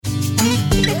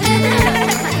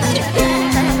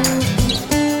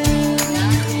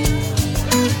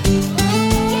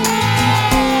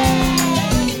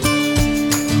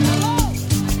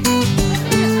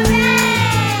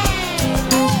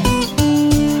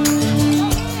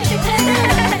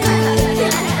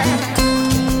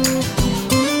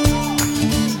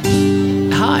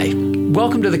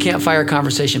Welcome to the Campfire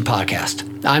Conversation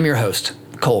Podcast. I'm your host,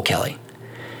 Cole Kelly.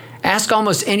 Ask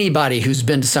almost anybody who's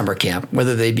been to summer camp,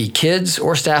 whether they be kids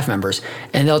or staff members,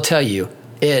 and they'll tell you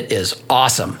it is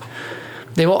awesome.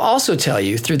 They will also tell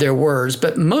you through their words,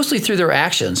 but mostly through their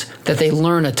actions, that they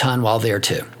learn a ton while there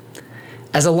too.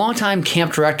 As a longtime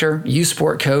camp director, youth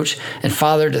sport coach, and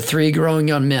father to 3 growing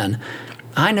young men,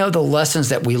 I know the lessons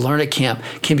that we learn at camp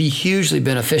can be hugely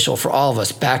beneficial for all of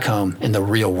us back home in the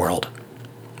real world.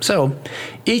 So,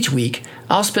 each week,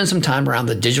 I'll spend some time around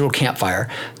the digital campfire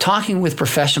talking with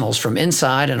professionals from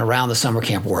inside and around the summer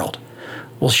camp world.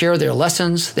 We'll share their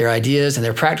lessons, their ideas, and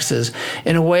their practices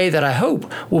in a way that I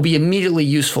hope will be immediately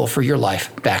useful for your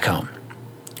life back home.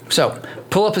 So,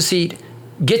 pull up a seat,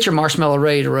 get your marshmallow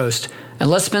ready to roast,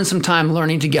 and let's spend some time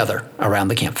learning together around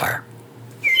the campfire.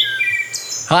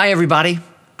 Hi, everybody.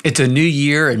 It's a new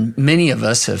year, and many of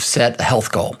us have set a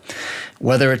health goal.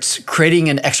 Whether it's creating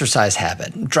an exercise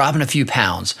habit, dropping a few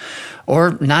pounds,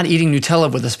 or not eating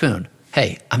Nutella with a spoon.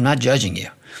 Hey, I'm not judging you.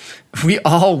 We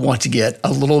all want to get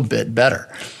a little bit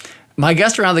better. My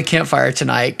guest around the campfire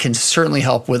tonight can certainly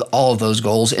help with all of those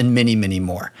goals and many, many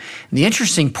more. And the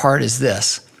interesting part is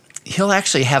this. He'll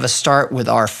actually have us start with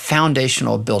our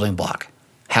foundational building block,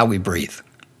 how we breathe.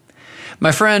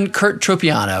 My friend Kurt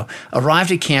Tropiano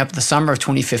arrived at camp the summer of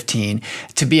 2015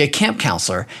 to be a camp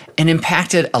counselor and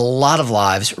impacted a lot of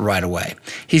lives right away.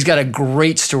 He's got a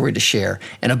great story to share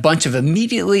and a bunch of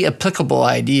immediately applicable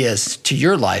ideas to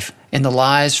your life and the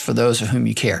lives for those of whom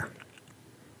you care.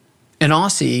 An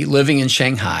Aussie living in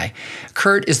Shanghai,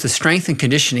 Kurt is the strength and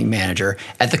conditioning manager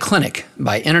at the clinic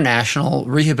by International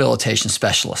Rehabilitation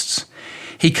Specialists.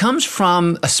 He comes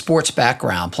from a sports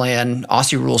background, playing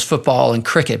Aussie rules football and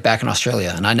cricket back in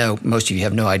Australia. And I know most of you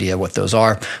have no idea what those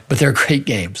are, but they're great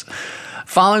games.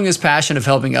 Following his passion of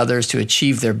helping others to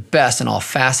achieve their best in all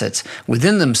facets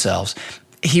within themselves,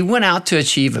 he went out to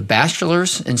achieve a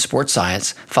bachelor's in sports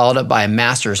science, followed up by a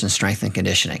master's in strength and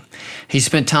conditioning. He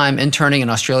spent time interning in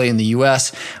Australia and the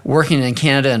U.S., working in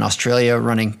Canada and Australia,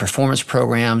 running performance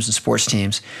programs and sports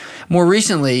teams. More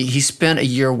recently, he spent a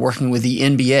year working with the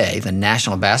NBA, the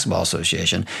National Basketball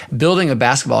Association, building a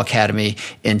basketball academy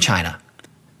in China.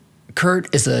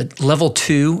 Kurt is a Level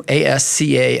 2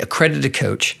 ASCA accredited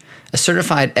coach, a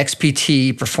certified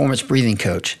XPT performance breathing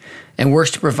coach, and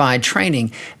works to provide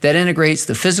training that integrates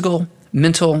the physical,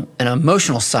 mental, and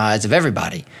emotional sides of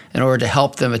everybody in order to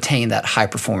help them attain that high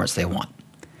performance they want.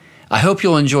 I hope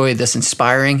you'll enjoy this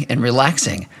inspiring and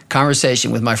relaxing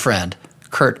conversation with my friend,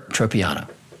 Kurt Tropiano.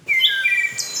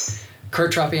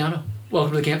 Kurt Tropiano,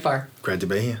 welcome to the campfire. Great to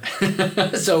be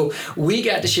here. So we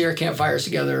got to share campfires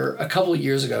together a couple of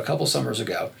years ago, a couple of summers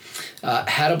ago,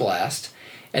 had a blast.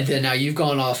 And then now you've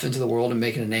gone off into the world and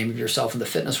making a name of yourself in the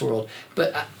fitness world.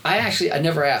 But I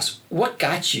never asked, what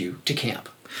got you to camp?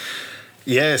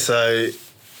 Yeah, so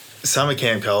summer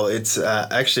camp, Cole, it's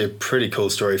actually a pretty cool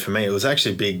story for me. It was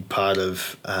actually a big part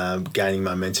of gaining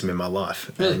momentum in my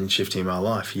life and shifting my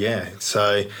life. Yeah,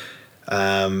 so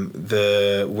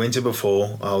the winter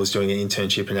before, I was doing an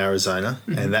internship in Arizona,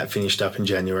 and that finished up in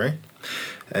January.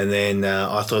 And then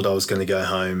I thought I was going to go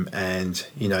home and,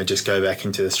 just go back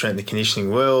into the strength and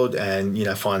conditioning world and,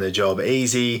 find a job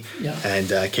easy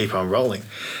and keep on rolling.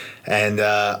 And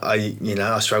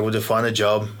I struggled to find a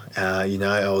job.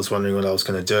 I was wondering what I was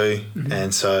going to do. Mm-hmm.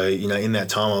 And so, in that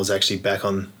time I was actually back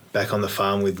on the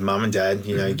farm with mum and dad,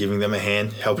 giving them a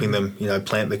hand, helping them,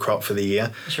 plant the crop for the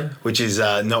year, which is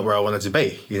not where I wanted to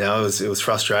be. It was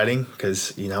frustrating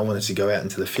because, I wanted to go out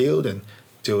into the field and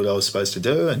do what I was supposed to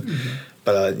do. And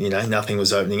but nothing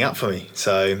was opening up for me.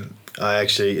 So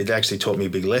it actually taught me a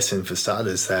big lesson for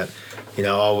starters that,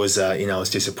 I was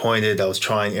disappointed. I was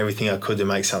trying everything I could to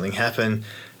make something happen.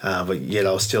 But yet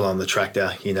I was still on the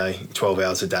tractor, 12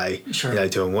 hours a day,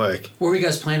 doing work. Where were you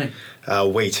guys planting?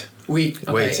 Wheat. Wheat.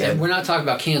 Okay. Wheat, and we're not talking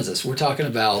about Kansas. We're talking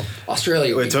about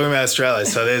Australia. We're talking about Australia.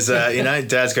 So there's,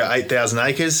 Dad's got 8,000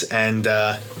 acres and,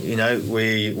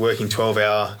 we working 12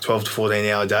 to 14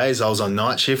 hour days. I was on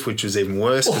night shift, which was even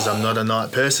worse because I'm not a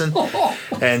night person.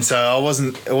 And so I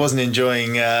wasn't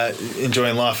enjoying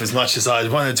life as much as I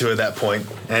wanted to at that point.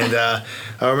 And I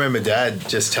remember Dad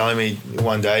just telling me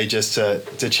one day just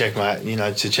to check my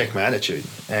attitude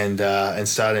and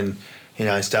start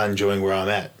enjoying where I'm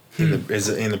at. In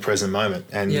the present moment,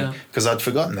 and because I'd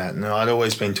forgotten that, and I'd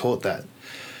always been taught that,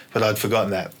 but I'd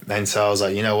forgotten that, and so I was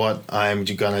like, you know what, I'm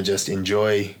gonna just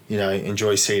enjoy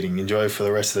seating, enjoy for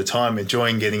the rest of the time,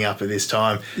 enjoying getting up at this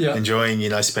time, enjoying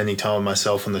spending time with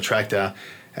myself on the tractor,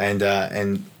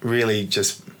 and really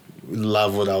just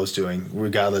love what I was doing,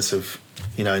 regardless of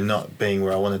not being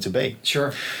where I wanted to be.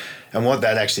 Sure. And what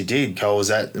that actually did, Cole, was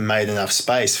that made enough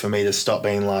space for me to stop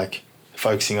being like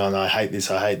focusing on, I hate this,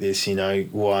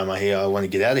 why am I here? I want to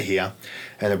get out of here.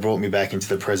 And it brought me back into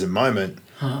the present moment.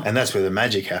 And that's where the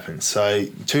magic happened. So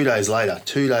 2 days later,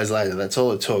 that's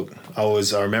all it took. I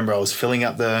remember I was filling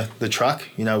up the truck,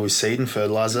 with seed and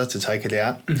fertilizer to take it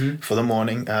out for the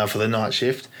morning, for the night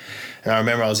shift. And I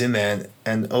remember I was in there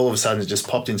and all of a sudden it just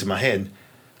popped into my head,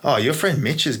 oh, your friend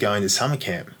Mitch is going to summer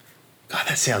camp. God,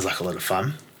 that sounds like a lot of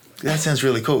fun. That sounds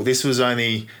really cool. This was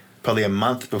only probably a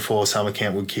month before summer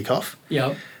camp would kick off.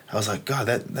 Yep. I was like, God,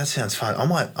 that sounds fun.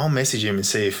 I'll message him and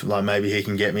see if maybe he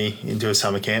can get me into a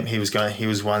summer camp. He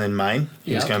was one in Maine.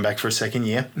 He was going back for a second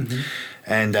year.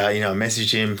 And I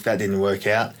messaged him. That didn't work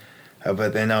out.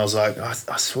 But then I was like,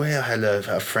 I swear I had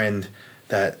a friend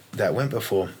that went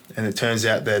before. And it turns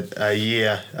out that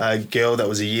a girl that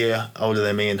was a year older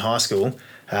than me in high school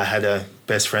had a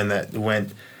best friend that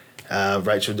went,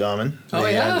 Rachel Diamond,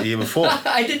 the year before.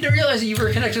 I didn't realize that you were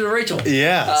connected to Rachel.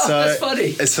 Yeah. So that's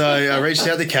funny. So I reached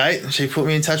out to Kate. She put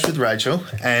me in touch with Rachel.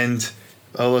 And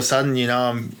all of a sudden,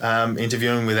 I'm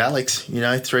interviewing with Alex,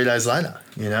 3 days later,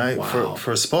 wow.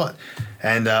 for a spot.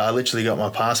 And I literally got my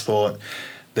passport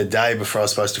the day before I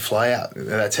was supposed to fly out.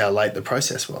 That's how late the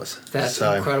process was. That's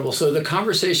incredible. So the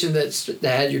conversation that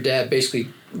had your dad basically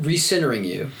recentering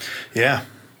you. Yeah.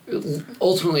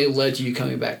 Ultimately led to you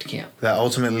coming back to camp. That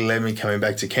ultimately led me coming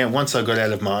back to camp. Once I got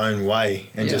out of my own way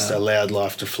and just allowed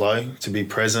life to flow, to be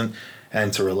present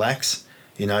and to relax.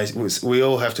 We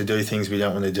all have to do things we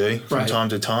don't want to do from time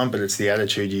to time, but it's the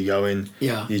attitude you go in,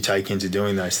 you take into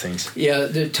doing those things. Yeah,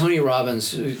 Tony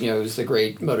Robbins, is the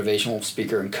great motivational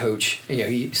speaker and coach.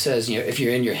 He says, if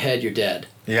you're in your head, you're dead.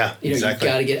 Yeah, exactly.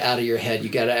 You got to get out of your head. You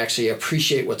got to actually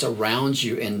appreciate what's around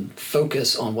you and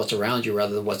focus on what's around you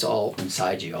rather than what's all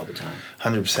inside you all the time.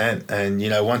 100%. And,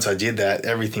 once I did that,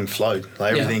 everything flowed.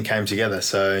 Everything came together.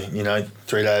 So,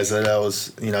 3 days later, I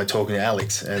was, talking to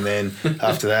Alex. And then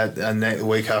after that, and the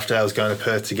week after, I was going to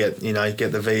Perth to get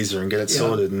the visa and get it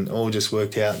sorted, and all just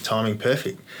worked out, timing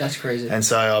perfect. That's crazy. And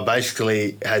so I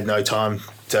basically had no time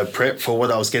to prep for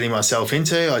what I was getting myself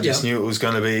into. I just knew it was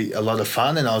going to be a lot of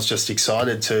fun, and I was just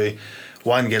excited to,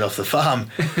 one, get off the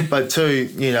farm, but two,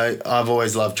 I've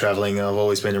always loved traveling. I've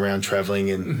always been around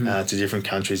traveling and to different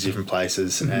countries, different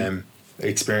places, and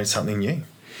experience something new.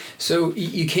 So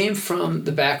you came from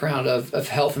the background of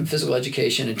health and physical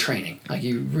education and training. Like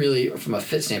you really, from a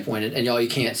fit standpoint, and y'all, you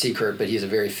can't see Kurt, but he's a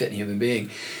very fit human being.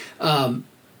 That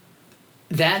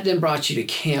then brought you to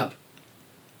camp.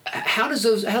 How do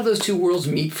those two worlds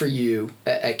meet for you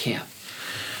at camp?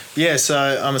 Yeah, so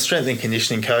I'm a strength and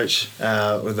conditioning coach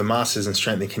with a master's in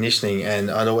strength and conditioning, and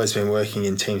I'd always been working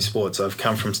in team sports. I've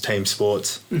come from team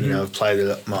sports. I've played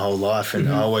it my whole life, and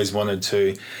I always wanted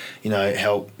to,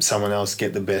 help someone else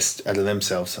get the best out of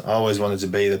themselves. I always wanted to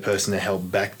be the person to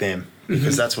help back them,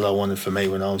 because that's what I wanted for me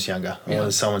when I was younger. I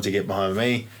wanted someone to get behind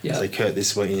me, say, Kurt,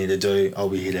 this is what you need to do. I'll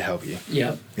be here to help you.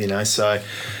 Yeah. So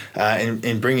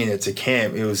in bringing it to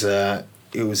camp, it was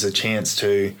a chance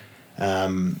to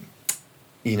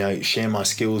share my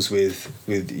skills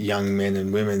with young men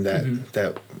and women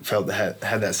that felt they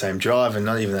had that same drive, and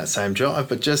not even that same drive,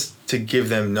 but just to give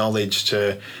them knowledge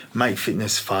to make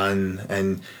fitness fun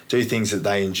and do things that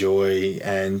they enjoy,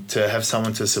 and to have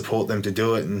someone to support them to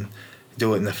do it and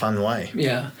do it in a fun way.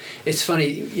 Yeah. It's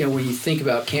funny, when you think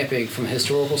about camping from a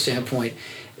historical standpoint,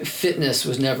 fitness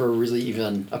was never really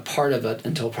even a part of it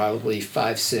until probably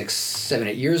 5, 6, 7,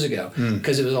 8 years ago,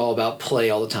 because it was all about play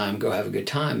all the time, go have a good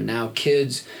time. And now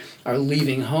kids are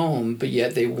leaving home, but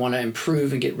yet they want to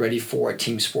improve and get ready for a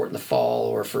team sport in the fall,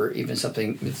 or for even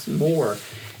something more.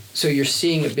 So you're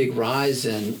seeing a big rise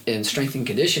in strength and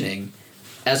conditioning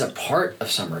as a part of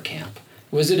summer camp.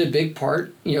 Was it a big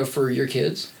part, for your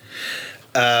kids?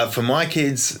 For my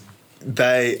kids,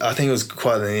 I think it was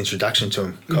quite an introduction to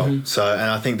them, Cole. So, and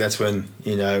I think that's when,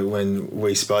 when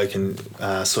we spoke and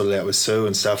sorted out with Sue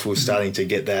and stuff, we were starting to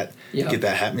get that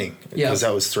happening, because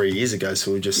that was 3 years ago.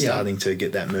 So we were just starting to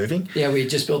get that moving. Yeah, we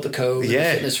just built the Cove, the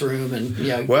fitness room,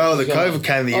 and well, the Cove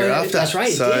came the year after. That's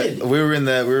right. So it did. we were in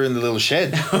the little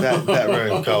shed, that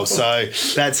room, Cole. So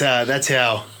that's how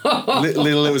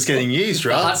little it was getting used,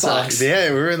 right? The hot box. We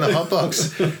were in the hot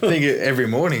box. I think every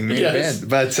morning, me and Ben.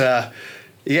 But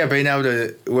being able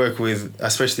to work with,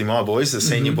 especially my boys, the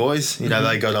senior boys,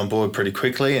 they got on board pretty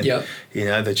quickly,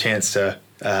 and the chance to,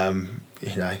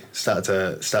 start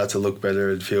to look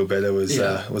better and feel better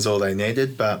was all they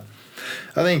needed. But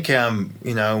I think,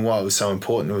 what was so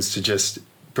important was to just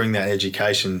bring that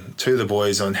education to the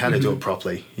boys on how to do it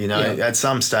properly. At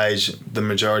some stage, the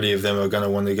majority of them are going to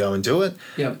want to go and do it.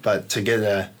 But to get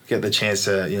the chance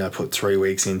to, put 3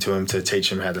 weeks into them, to teach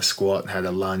them how to squat, how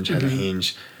to lunge, how to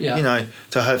hinge, to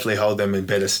hopefully hold them in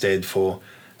better stead for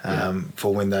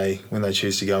for when they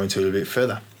choose to go into it a bit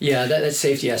further. Yeah, that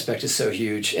safety aspect is so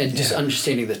huge, and just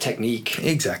understanding the technique.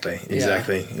 Exactly.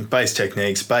 Base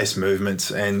techniques, base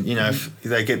movements, and if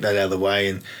they get that out of the way,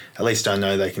 and at least I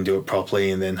know they can do it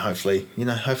properly, and then hopefully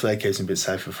that keeps them a bit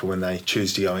safer for when they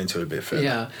choose to go into it a bit further.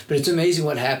 Yeah, but it's amazing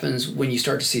what happens when you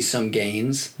start to see some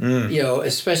gains.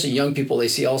 Especially young people, they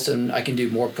see all of a sudden I can do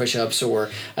more push-ups, or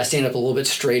I stand up a little bit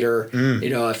straighter.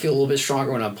 I feel a little bit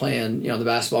stronger when I'm playing, the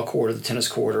basketball court or the tennis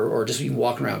court, or just even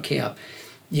walking around camp.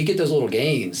 You get those little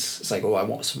gains. It's like, I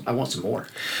want some more.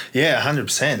 Yeah,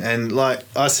 100%. And like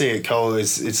I see it, Cole,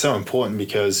 it's so important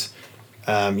because,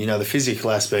 the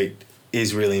physical aspect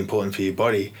is really important for your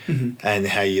body and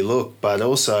how you look, but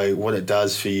also what it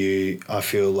does for you, I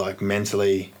feel like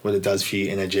mentally, what it does for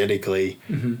you energetically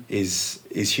is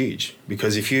huge.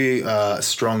 Because if you are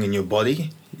strong in your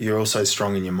body, you're also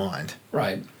strong in your mind.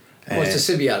 Right. Well, it's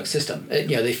a symbiotic system.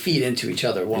 They feed into each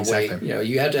other one way.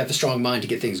 You have to have a strong mind to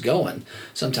get things going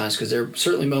sometimes, because there are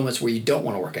certainly moments where you don't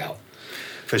want to work out.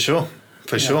 For sure.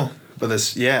 But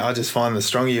I just find the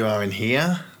stronger you are in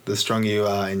here, the stronger you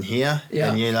are in here.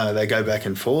 Yeah. And, they go back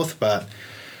and forth, but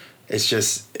it's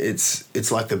just,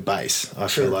 it's like the base. I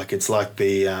feel like it's like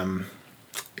the,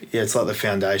 it's like the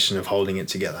foundation of holding it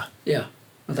together. Yeah.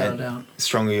 Without a doubt. The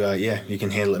stronger you are, you can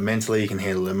handle it mentally, you can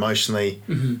handle it emotionally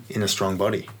in a strong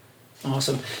body.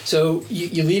 Awesome. So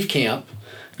you leave camp,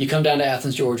 you come down to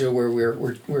Athens, Georgia, where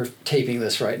we're taping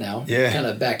this right now. Yeah. Kind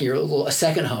of back in a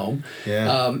second home.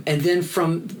 Yeah. And then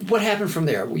what happened from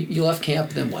there? You left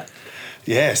camp, then what?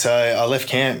 Yeah. So I left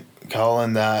camp, Cole,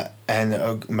 and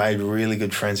made really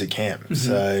good friends at camp.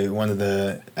 So one of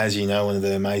the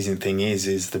amazing thing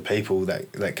is the people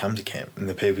that come to camp and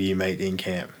the people you meet in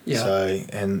camp. Yeah. So,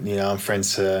 and I'm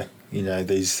friends to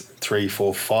these 3,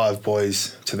 4, 5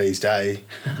 boys to this day,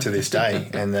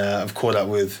 and I've caught up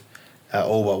with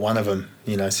all but one of them,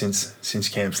 since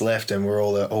camp's left, and we're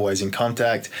all always in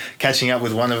contact. Catching up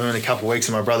with one of them in a couple of weeks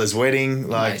at my brother's wedding,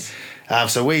 Nice.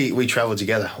 So we travelled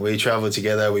together.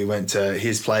 We went to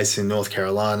his place in North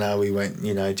Carolina. We went,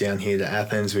 down here to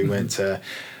Athens. We went to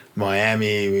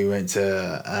Miami. We went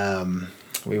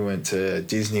to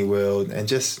Disney World, and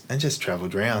just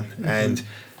travelled around. And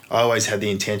I always had the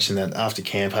intention that after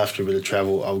camp, after a bit of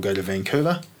travel, I'll go to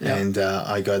Vancouver, and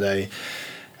I got a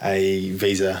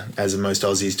visa, as most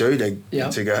Aussies do, to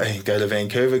go to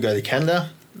Vancouver, go to Canada.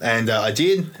 And I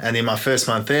did. And in my first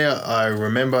month there, I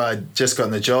remember I'd just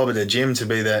gotten the job at a gym to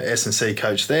be the S&C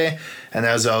coach there. And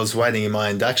as I was waiting in my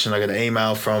induction, I got an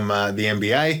email from the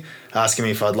NBA asking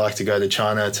me if I'd like to go to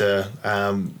China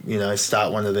to,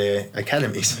 start one of their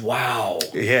academies. Wow.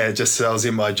 Yeah, just so I was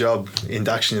in my job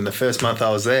induction in the first month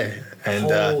I was there. And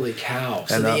holy cow.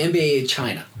 So the NBA in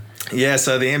China. Yeah,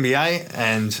 so the NBA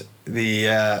and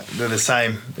they're the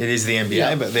same. It is the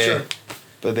NBA, but they're...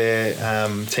 But they're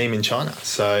team in China.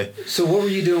 So what were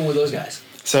you doing with those guys?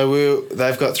 So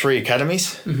they've got 3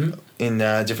 academies in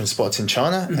different spots in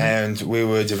China, and we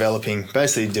were developing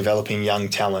young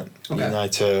talent,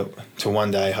 to one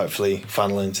day hopefully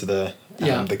funnel into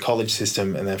the college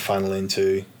system and then funnel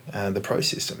into the pro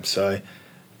system. So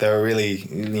they were really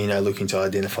looking to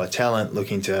identify talent,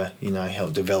 looking to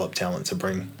help develop talent to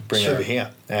bring over here,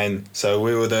 and so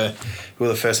we were the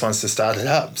first ones to start it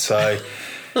up. So.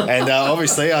 And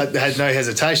obviously, I had no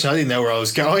hesitation. I didn't know where I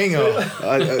was going, or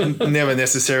I never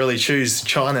necessarily choose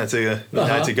China to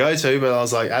to go to. But I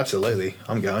was like, absolutely,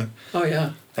 I'm going. Oh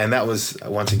yeah. And that was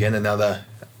once again another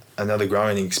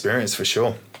growing experience for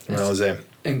sure when I was there.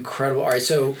 Incredible. All right,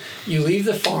 so you leave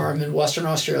the farm in Western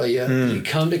Australia, you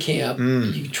come to camp,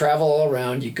 you travel all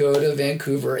around, you go to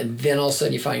Vancouver, and then all of a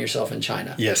sudden you find yourself in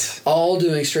China. Yes. All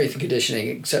doing strength and conditioning,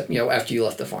 except after you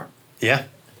left the farm. Yeah.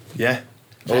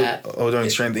 All doing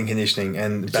strength and conditioning,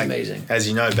 and it's amazing. As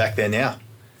you know, back there now.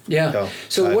 Yeah.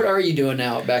 So what are you doing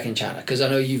now back in China? Because I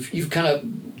know you've kind of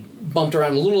bumped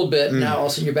around a little bit. Now all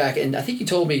of a sudden you're back, and I think you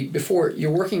told me before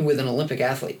you're working with an Olympic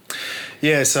athlete.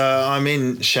 Yeah. So I'm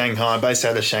in Shanghai, based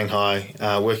out of Shanghai,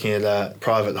 working at a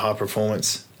private high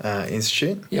performance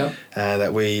institute.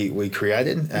 That we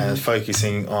created,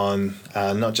 focusing on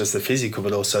not just the physical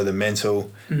but also the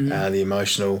mental, the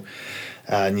emotional.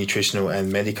 Nutritional and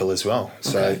medical as well.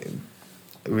 So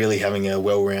really having a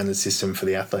well-rounded system for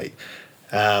the athlete.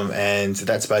 And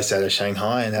that's based out of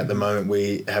Shanghai. And at the moment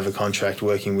we have a contract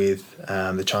working with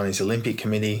the Chinese Olympic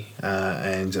Committee,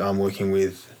 and I'm working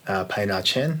with Pei Na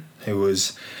Chen, who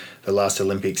was the last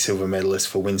Olympic silver medalist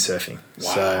for windsurfing.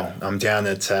 Wow. So I'm down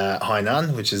at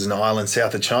Hainan, which is an island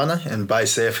south of China, and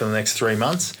based there for the next 3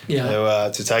 months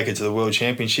to take her to the World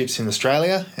Championships in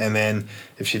Australia. And then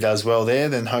if she does well there,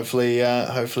 then hopefully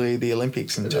the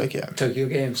Olympics in Tokyo. Tokyo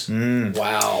Games.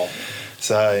 Wow.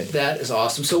 So that is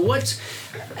awesome. So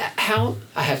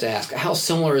I have to ask, how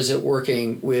similar is it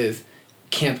working with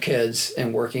camp kids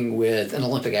and working with an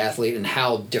Olympic athlete, and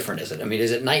how different is it? I mean,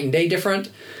 is it night and day different?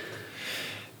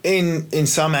 In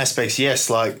some aspects, yes.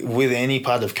 Like with any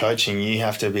part of coaching, you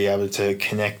have to be able to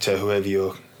connect to whoever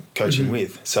you're coaching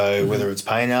with. So whether it's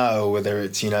Paina or whether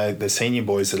it's, the senior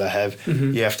boys that I have,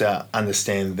 you have to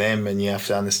understand them, and you have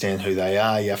to understand who they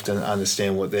are. You have to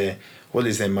understand what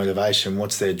is their motivation,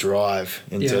 what's their drive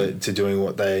into to doing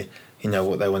what they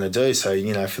want to do.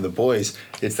 So, for the boys,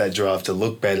 it's that drive to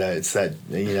look better. It's that,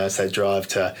 it's that drive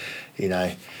to,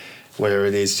 whether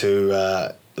it is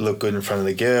to look good in front of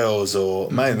the girls, or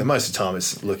most of the time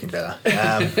it's looking better.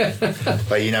 But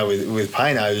with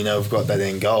Paino, we've got that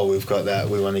end goal. We've got that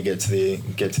we want to get to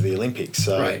the Olympics.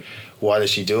 So why does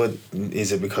she do it?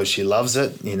 Is it because she loves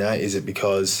it? Is it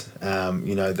because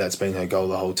that's been her goal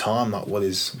the whole time? Like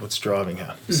what's driving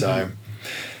her? So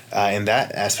in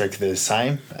that aspect, they're the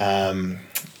same.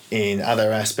 In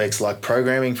other aspects like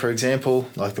programming, for example,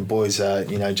 like the boys are,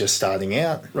 just starting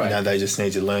out. Right. They just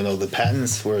need to learn all the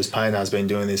patterns, whereas Paina's been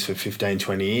doing this for 15,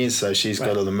 20 years, so she's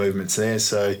got all the movements there.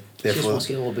 So therefore, she just wants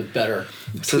to get a little bit better,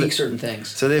 tweak certain things.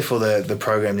 So therefore, the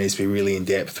program needs to be really in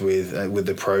depth with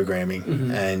the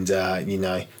programming and,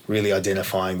 really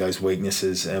identifying those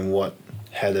weaknesses and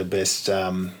how to best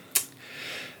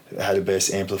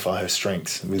amplify her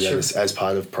strengths with that as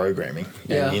part of programming.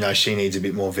 Yeah. And, she needs a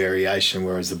bit more variation,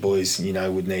 whereas the boys, we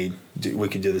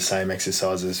could do the same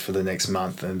exercises for the next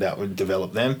month, and that would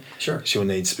develop them. Sure. She'll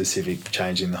need specific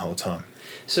changing the whole time.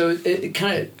 So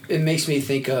it makes me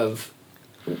think of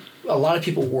a lot of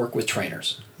people work with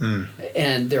trainers.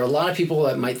 And there are a lot of people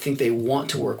that might think they want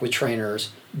to work with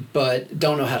trainers but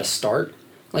don't know how to start.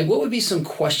 Like, what would be some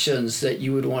questions that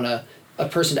you would want a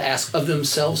person to ask of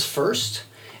themselves first,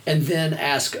 and then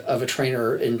ask of a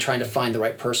trainer in trying to find the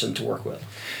right person to work with?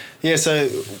 Yeah, so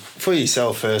for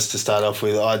yourself first, to start off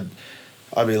with, I'd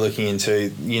be looking into,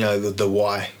 the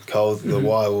why, Cole. The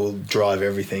why will drive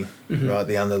everything, right?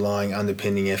 The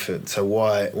underpinning effort. So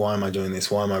why am I doing this?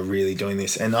 Why am I really doing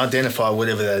this? And identify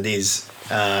whatever that is,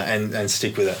 and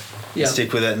stick with it. Yeah.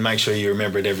 Stick with it and make sure you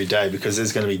remember it every day, because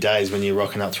there's going to be days when you're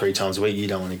rocking up 3 times a week you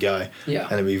don't want to go. Yeah.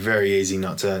 And it'll be very easy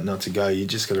not to go. You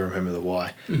just got to remember the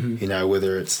why.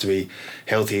 Whether it's to be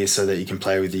healthier so that you can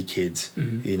play with your kids,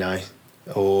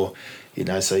 or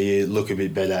so you look a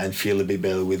bit better and feel a bit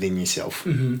better within yourself.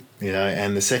 And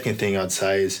the second thing I'd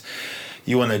say is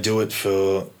you want to do it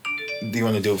for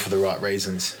the right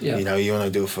reasons. Yeah. You want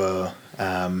to do it for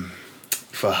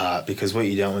heart, because what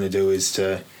you don't want to do is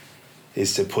to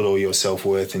put all your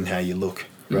self-worth in how you look,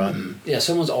 right? Yeah,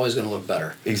 someone's always going to look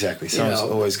better. Exactly. Someone's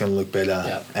always going to look better.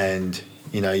 Yeah. And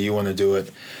you want to do it,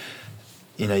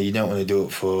 you don't want to do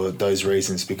it for those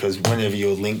reasons, because whenever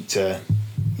you're linked to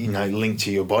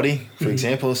your body, for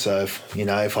example. So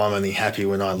if I'm only happy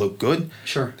when I look good,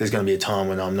 sure, there's going to be a time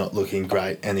when I'm not looking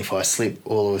great, and if I slip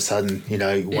all of a sudden,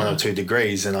 1 or 2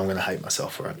 degrees, then I'm going to hate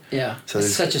myself for it. Yeah. So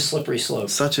it's such a slippery slope.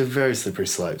 Such a very slippery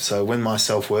slope. So when my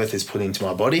self-worth is put into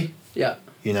my body,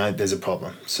 there's a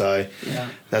problem. So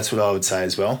that's what I would say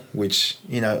as well, which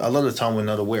a lot of the time we're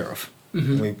not aware of.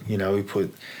 We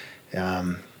put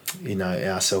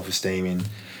our self-esteem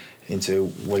into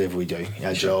whatever we do,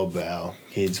 our job, our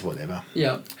kids, whatever.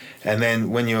 Yeah. And then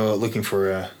when you're looking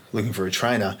for a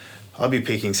trainer, I'd be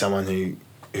picking someone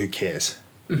who cares.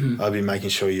 I'd be making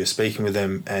sure you're speaking with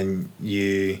them, and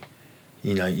you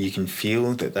can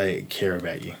feel that they care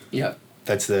about you. Yeah.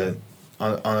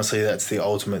 Honestly, that's the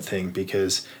ultimate thing,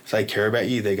 because if they care about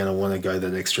you, they're going to want to go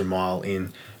that extra mile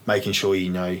in making sure you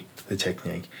know the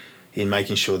technique, in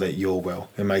making sure that you're well,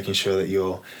 in making sure that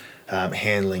you're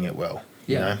handling it well.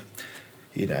 Yeah.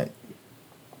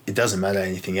 It doesn't matter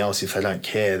anything else. If they don't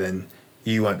care, then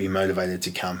you won't be motivated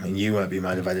to come, and you won't be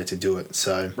motivated to do it.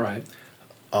 So right.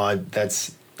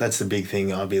 That's the big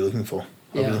thing I'd be looking for.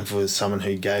 I'd be looking for someone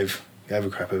who gave a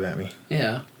crap about me.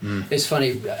 Yeah. It's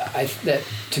funny. That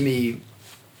to me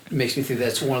makes me think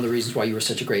that's one of the reasons why you were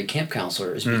such a great camp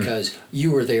counselor, is because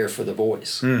you were there for the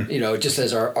boys. Just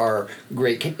as our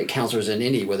great counselors in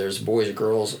any, whether it's boys or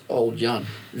girls, old, young,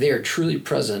 they are truly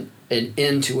present and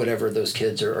into whatever those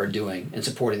kids are doing and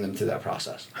supporting them through that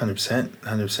process.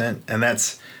 100%. And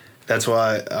that's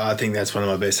why I think that's one of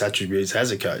my best attributes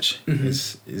as a coach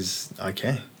is I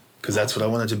care. Because that's what I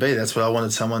wanted to be. That's what I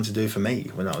wanted someone to do for me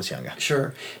when I was younger.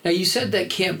 Sure. Now, you said that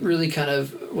camp really kind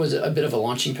of was a bit of a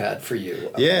launching pad for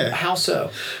you. Yeah. How so?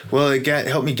 Well, it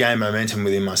helped me gain momentum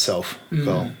within myself,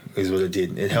 Cole, is what it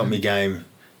did. It helped me gain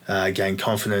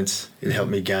confidence. It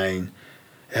helped me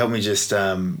just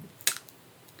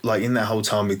like in that whole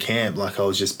time with camp, like I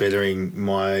was just bettering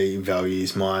my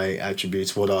values, my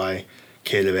attributes, what I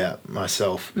cared about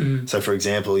myself. So for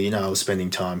example, I was spending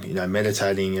time,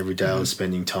 meditating every day. I was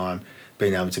spending time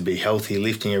being able to be healthy,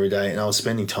 lifting every day, and I was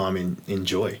spending time in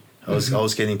joy. I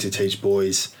was getting to teach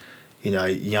boys,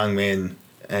 young men,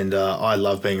 and I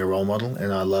love being a role model,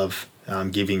 and I love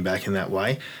giving back in that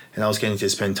way. And I was getting to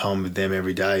spend time with them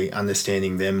every day,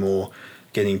 understanding them more,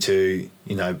 getting to,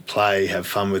 play, have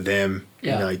fun with them,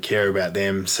 care about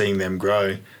them, seeing them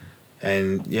grow.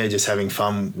 And, just having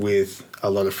fun with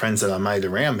a lot of friends that I made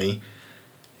around me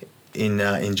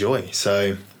in joy.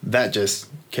 So that just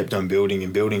kept on building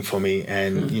and building for me.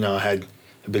 And, I had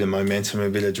a bit of momentum, a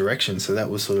bit of direction. So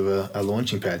that was sort of a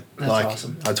launching pad. That's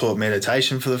awesome. I taught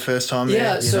meditation for the first time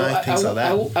there, things like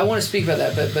that. I want to speak about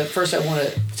that, but first I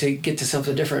want to get to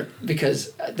something different,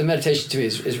 because the meditation to me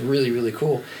is really, really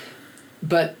cool.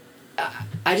 But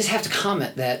I just have to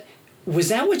comment that, was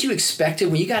that what you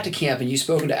expected when you got to camp and you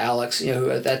spoken to Alex, who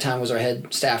at that time was our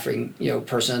head staffing,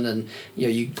 person, and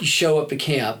you show up to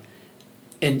camp,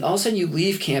 and all of a sudden you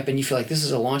leave camp and you feel like this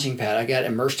is a launching pad. I got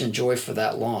immersed in joy for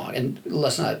that long. And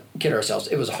let's not kid ourselves,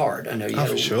 it was hard. I know you had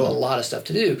a lot of stuff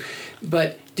to do.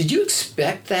 But did you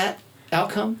expect that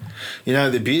outcome?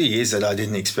 The beauty is that I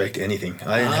didn't expect anything.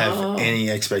 I didn't have any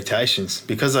expectations.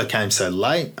 Because I came so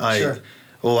late,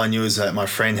 all I knew is that my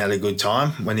friend had a good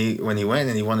time when he went,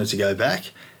 and he wanted to go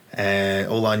back. And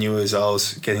all I knew is I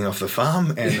was getting off the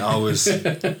farm, and I was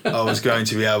going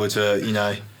to be able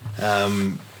to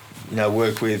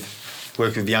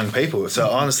work with young people. So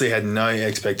I honestly had no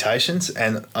expectations,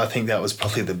 and I think that was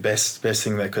probably the best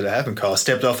thing that could have happened. Kyle, I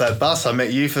stepped off that bus, I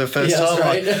met you for the first time.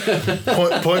 Right.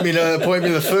 Like, point me to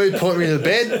the food, point me to the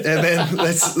bed, and then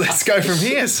let's go from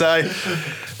here. So,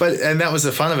 and that was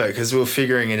the fun of it, because we were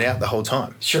figuring it out the whole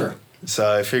time. Sure.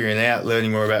 So figuring it out,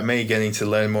 learning more about me, getting to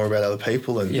learn more about other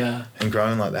people, and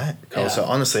growing like that. Kyle. So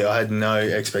honestly, I had no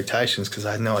expectations, because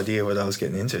I had no idea what I was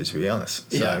getting into, to be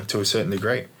honest. So to a certain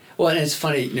degree. Well, and it's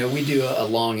funny, we do a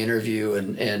long interview,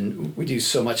 and we do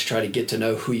so much to try to get to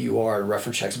know who you are,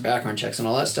 reference checks and background checks and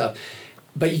all that stuff.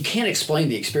 But you can't explain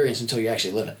the experience until you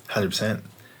actually live it. 100%.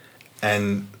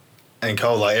 And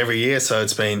Cole, like every year, so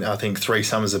it's been, I think 3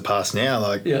 summers have passed now.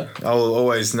 Like, I'll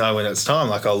always know when it's time.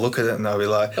 Like, I'll look at it and I'll be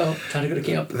like, "Oh, time to go to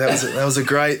camp." That was a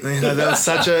great, that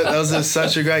was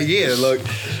such a great year. Look,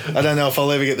 I don't know if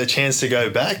I'll ever get the chance to go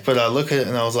back, but I look at it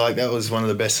and I was like, that was one of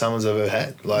the best summers I've ever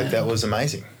had. Like, that was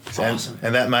amazing. Awesome.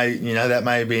 And that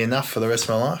may be enough for the rest of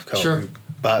my life, Cole. Sure.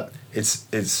 But it's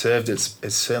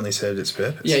certainly served its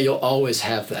purpose. Yeah, you'll always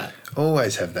have that.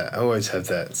 Always have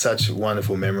that. Such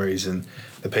wonderful memories, and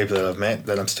the people that I've met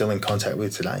that I'm still in contact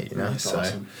with today, That's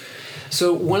awesome.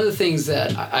 So one of the things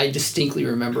that I distinctly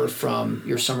remember from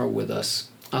your summer with us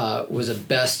was a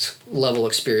best level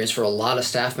experience for a lot of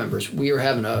staff members. We were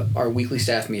having our weekly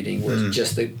staff meeting with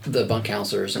just the bunk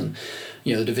counselors, and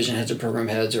the division heads or program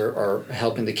heads are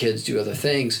helping the kids do other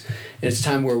things. And it's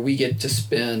time where we get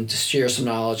to share some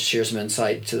knowledge, share some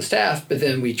insight to the staff, but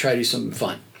then we try to do something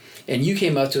fun. And you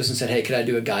came up to us and said, "Hey, could I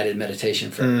do a guided meditation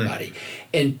for everybody?"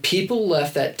 And people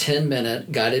left that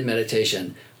 10-minute guided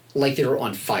meditation like they were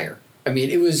on fire. I mean,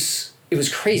 it was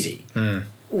crazy.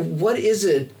 What is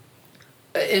it?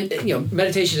 And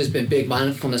meditation has been big.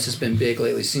 Mindfulness has been big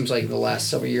lately. It seems like in the last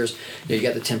several years, you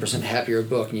got the 10% Happier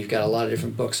book, and you've got a lot of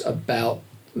different books about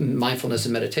mindfulness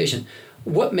and meditation.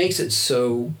 What makes it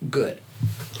so good?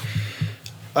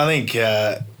 I think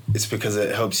it's because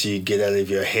it helps you get out of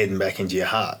your head and back into your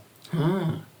heart.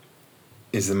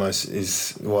 Is why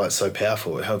it's so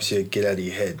powerful. It helps you get out of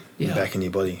your head and back in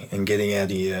your body, and getting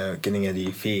out of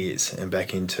your fears and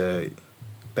back into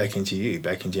you,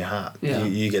 back into your heart. Yeah.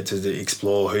 You get to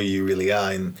explore who you really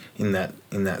are in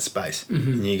that space,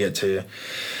 and you get to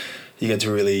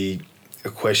really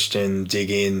question, dig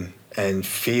in, and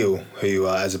feel who you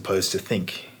are, as opposed to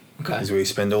think. Okay. Because we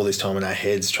spend all this time in our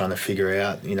heads trying to figure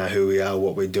out, who we are,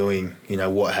 what we're doing,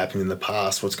 what happened in the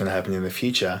past, what's going to happen in the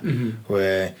future.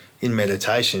 Where in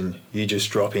meditation, you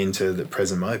just drop into the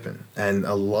present moment. And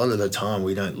a lot of the time,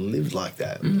 we don't live like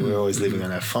that. We're always living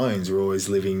on our phones. We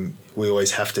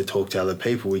always have to talk to other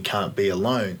people. We can't be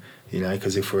alone,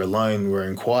 because if we're alone, we're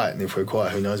in quiet. And if we're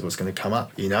quiet, who knows what's going to come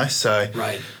up, So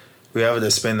we're able to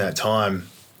spend that time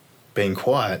being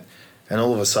quiet, and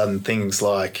all of a sudden things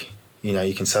like,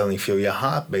 you can suddenly feel your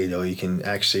heartbeat, or you can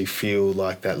actually feel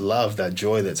like that love, that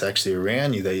joy that's actually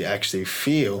around you, that you actually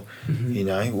feel,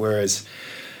 whereas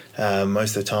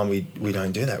most of the time we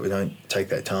don't do that. We don't take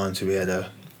that time to be able to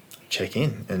check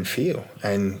in and feel.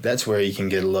 And that's where you can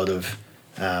get a lot of,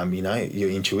 your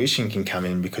intuition can come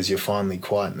in, because you're finally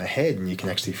quiet in the head and you can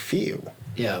actually feel.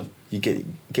 Yeah. you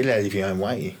get out of your own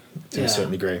way to a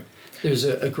certain degree. There's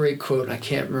a great quote, and I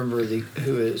can't remember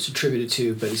who it's attributed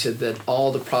to, but he said that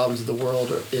all the problems of the world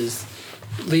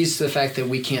leads to the fact that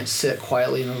we can't sit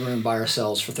quietly in a room by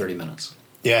ourselves for 30 minutes.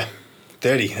 Yeah,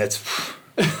 30. That's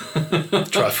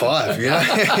try 5. You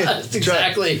know,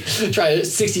 exactly. Try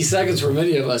 60 seconds for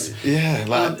many of us.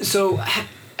 Yeah.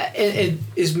 And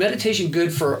is meditation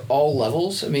good for all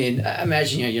levels? I mean, I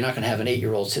imagine you're not going to have an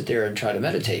 8-year-old sit there and try to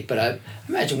meditate, but I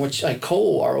imagine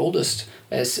Cole, our oldest,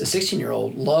 as a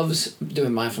 16-year-old, loves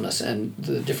doing mindfulness and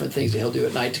the different things that he'll do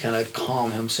at night to kind of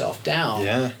calm himself down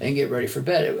and get ready for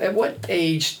bed. At what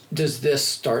age does this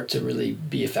start to really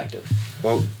be effective?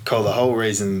 Well, Cole, the whole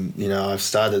reason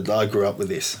I grew up with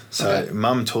this. So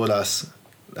Mum taught us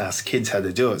kids how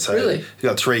to do it. So really? You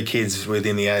got 3 kids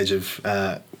within the age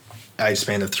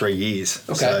span of 3 years.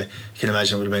 Okay. So you can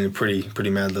imagine it would have been a pretty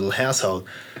mad little household.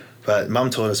 But Mum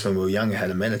taught us when we were younger how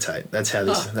to meditate. That's how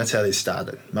this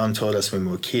started. Mum taught us when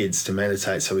we were kids to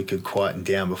meditate so we could quieten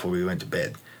down before we went to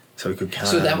bed. So we could calm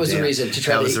down. So that was the reason to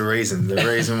try. That was the reason. The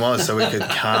reason was so we could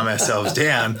calm ourselves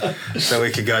down, so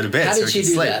we could go to bed. How did she do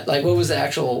sleep. that? Like, what was the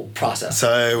actual process?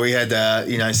 So we had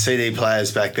CD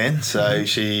players back then. So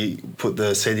she put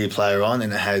the CD player on,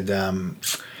 and it had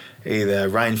either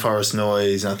rainforest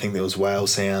noise, and I think there was whale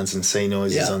sounds and sea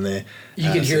noises on there.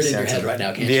 You can hear it in your head right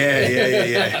now, can't you?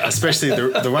 Yeah. Especially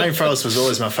the rainforest was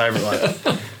always my favourite one.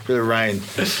 Bit of rain.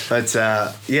 But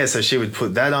so she would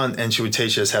put that on, and she would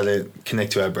teach us how to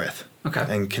connect to our breath. Okay.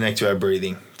 And connect to our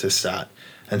breathing to start,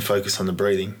 and focus on the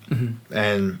breathing. Mm-hmm.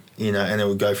 And it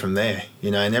would go from there.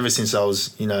 And ever since I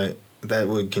was, that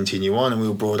would continue on, and we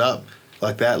were brought up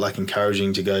like that, like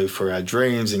encouraging to go for our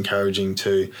dreams, encouraging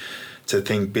to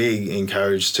think big,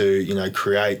 encouraged to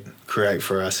create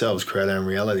for ourselves, create our own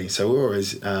reality. So we were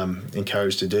always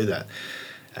encouraged to do that.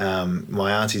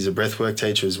 My auntie's a breathwork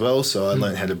teacher as well, so I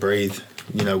learned how to breathe,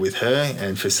 with her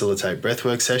and facilitate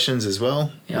breathwork sessions as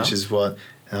well, which is what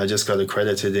I just got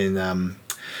accredited in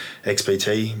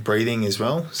XPT breathing as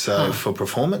well, so for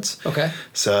performance. Okay.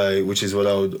 So, which is what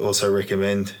I would also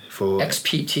recommend for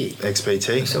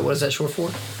XPT. So what is that short for?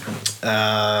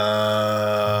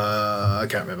 I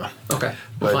can't remember. Okay,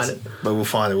 we'll find it. But we'll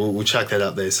find it. We'll chuck that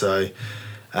up there. So,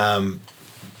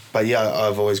 but yeah,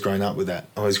 I've always grown up with that.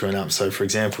 So, for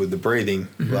example, with the breathing,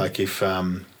 like if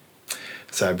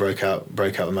say I broke up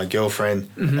with my girlfriend,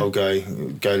 I'll go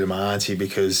to my auntie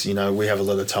because we have a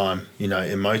lot of time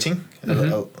emoting.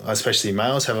 Especially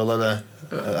males have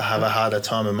a harder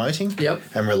time emoting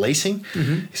and releasing.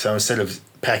 So instead of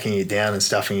packing it down and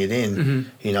stuffing it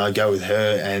in, I go with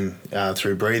her and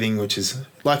through breathing, which is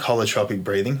like holotropic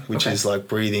breathing, which is like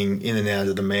breathing in and out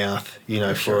of the mouth,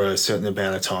 for a certain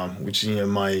amount of time, which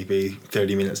might be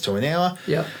 30 minutes to an hour.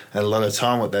 And a lot of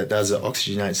time, what that does, it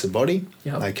oxygenates the body.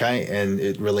 Okay, and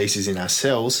it releases in our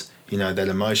cells, that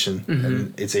emotion,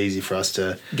 and it's easy for us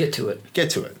to get to it,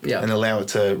 and allow it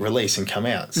to release and come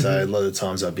out. So a lot of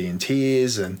times I'd be in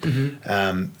tears, and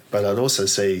but I'd also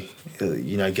see,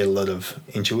 get a lot of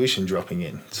intuition dropping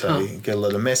in. So get a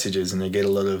lot of messages, and I get a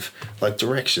lot of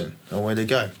direction on where to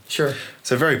go. Sure.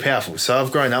 So very powerful. So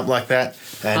I've grown up like that,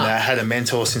 and I had a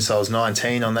mentor since I was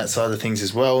 19 on that side of things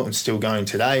as well. I'm still going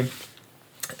today.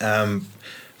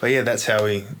 But yeah, that's how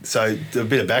so a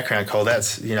bit of background, Cole,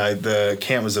 that's, the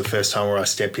camp was the first time where I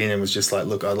stepped in and was just like,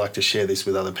 look, I'd like to share this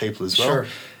with other people as well. Sure.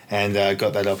 And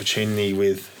got that opportunity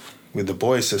with the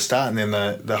boys to start, and then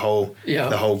the whole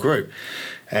group.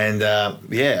 And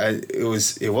it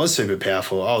was super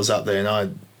powerful. I was up there and I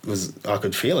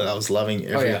could feel it. I was loving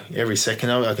every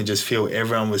second of it. I could just feel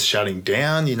everyone was shutting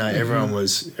down. Everyone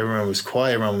was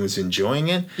quiet. Everyone was enjoying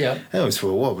it. Yeah. And it was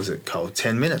for, what was it called?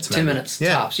 10 minutes. Maybe. 10 minutes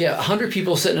tops. Yeah. 100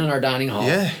 people sitting in our dining hall.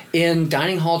 Yeah. In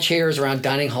dining hall chairs around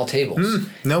dining hall tables.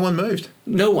 No one moved.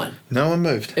 No one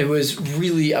moved. It was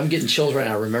really, I'm getting chills right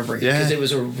now remembering it, because it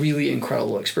was a really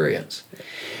incredible experience.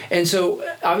 And so,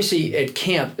 obviously, at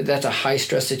camp, that's a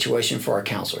high-stress situation for our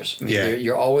counselors. I mean,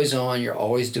 you're always on. You're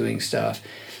always doing stuff.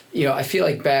 I feel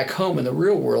like back home in the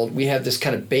real world, we have this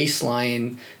kind of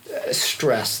baseline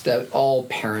stress that all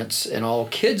parents and all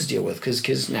kids deal with, because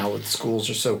kids now with schools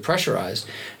are so pressurized,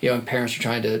 and parents are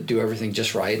trying to do everything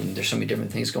just right, and there's so many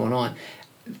different things going on.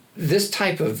 This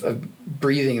type of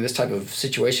breathing, this type of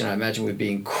situation, I imagine, would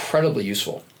be incredibly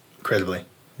useful. Incredibly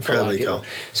cool.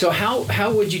 So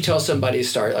how would you tell somebody to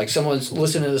start? Like, someone's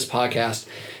listening to this podcast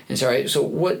and say, all right, so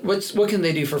what can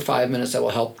they do for 5 minutes that will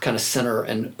help kind of center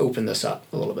and open this up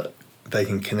a little bit? They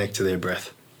can connect to their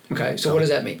breath. Okay, so what does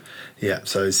that mean? Yeah,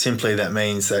 so simply that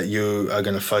means that you are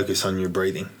going to focus on your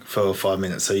breathing for 5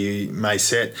 minutes. So you may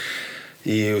set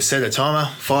You set a timer,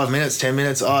 5 minutes, 10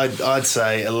 minutes. I'd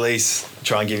say at least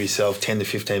try and give yourself 10 to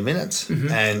 15 minutes.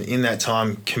 And in that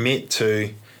time, commit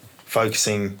to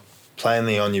focusing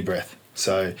plainly on your breath.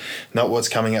 So not what's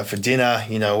coming up for dinner,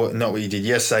 not what you did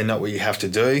yesterday, not what you have to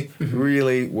do.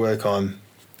 Really work on,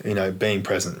 being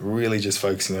present, really just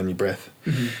focusing on your breath.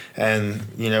 And,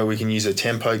 we can use a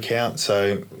tempo count.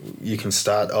 So you can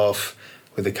start off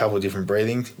with a couple of different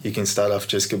breathings. You can start off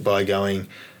just by going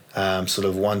sort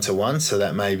of 1 to 1. So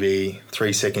that may be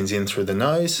 3 seconds in through the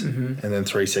nose and then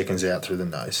 3 seconds out through the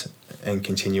nose, and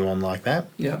continue on like that.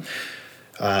 Yeah.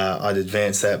 I'd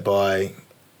advance that by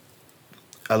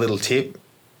a little tip.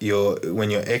 When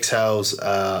your exhales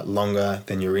are longer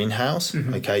than your inhales,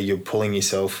 okay, you're pulling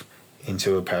yourself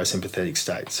into a parasympathetic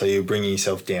state. So you're bringing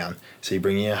yourself down. So you're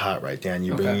bringing your heart rate down.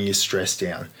 You're bringing your stress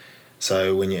down.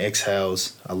 So when your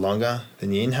exhales are longer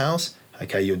than your inhales,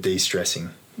 okay, you're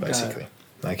de-stressing, basically.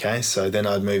 Okay, so then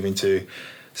I'd move into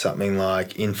something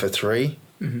like in for 3,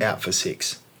 out for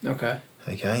 6. Okay,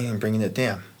 and bringing it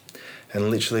down. And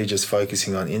literally just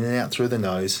focusing on in and out through the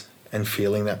nose and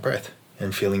feeling that breath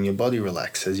and feeling your body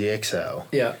relax as you exhale.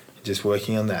 Yeah. Just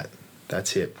working on that.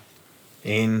 That's it.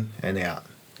 In and out,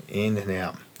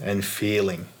 and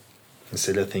feeling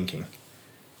instead of thinking.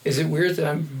 Is it weird that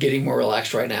I'm getting more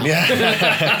relaxed right now?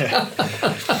 Yeah.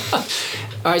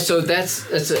 All right, so that's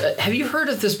have you heard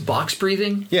of this box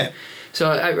breathing? Yeah.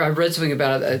 So I read something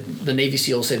about it. The Navy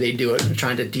SEALs say they do it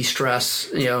trying to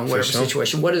de-stress, whatever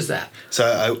situation. What is that?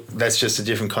 So that's just a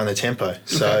different kind of tempo.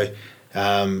 So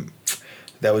that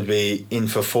would be in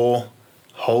for 4,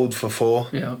 hold for 4,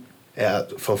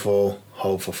 out for 4,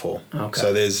 hold for 4. Okay.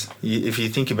 So if you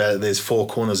think about it, there's 4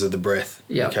 corners of the breath.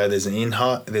 Yeah. Okay. There's an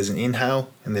inhale,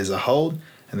 and there's a hold,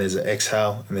 and there's an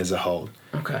exhale, and there's a hold.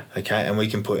 Okay. Okay. And we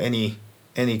can put any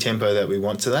tempo that we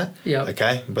want to that. Yeah.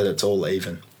 Okay. But it's all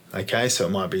even. Okay. So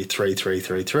it might be 3, 3,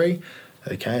 3, 3.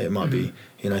 Okay. It might be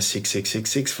 6, 6, 6,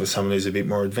 6 for someone who's a bit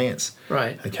more advanced.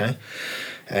 Right. Okay.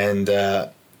 And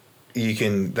we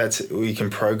can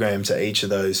program to each of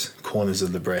those corners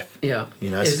of the breath. Yeah.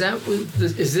 Is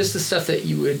this the stuff that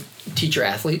you would teach your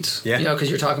athletes? Yeah. Because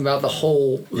you're talking about the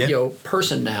whole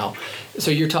person now. So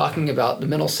you're talking about the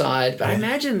mental side, but I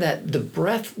imagine that the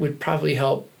breath would probably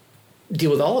help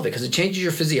deal with all of it because it changes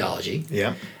your physiology.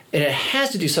 Yeah. And it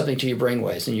has to do something to your brain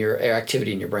waves and your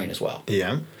activity in your brain as well.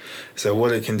 Yeah. So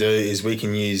what it can do is I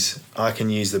can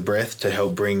use the breath to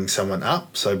help bring someone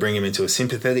up. So bring them into a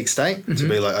sympathetic state to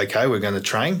be like, okay, we're going to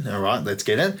train. All right, let's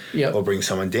get it. Yep. Or bring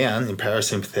someone down in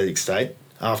parasympathetic state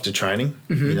after training,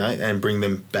 and bring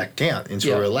them back down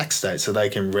into a relaxed state so they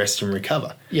can rest and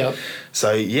recover. Yep.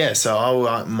 So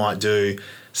I might do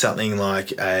something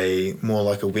like more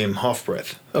like a Wim Hof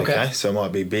breath. Okay. So it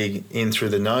might be big in through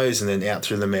the nose and then out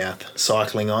through the mouth,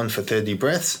 cycling on for 30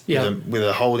 breaths with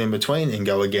a hold in between and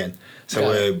go again. So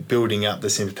we're building up the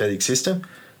sympathetic system,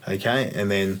 okay,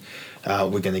 and then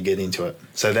we're going to get into it.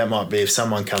 So that might be if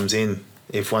someone comes in,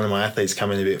 if one of my athletes come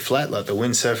in a bit flat, like the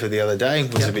windsurfer the other day,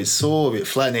 was a bit sore, a bit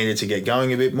flat, needed to get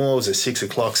going a bit more. It was a 6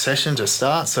 o'clock session to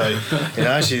start. So,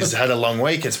 she's had a long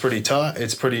week. It's pretty tight.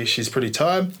 She's pretty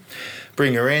tired.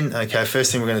 Bring her in. Okay,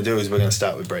 first thing we're going to do is we're going to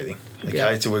start with breathing.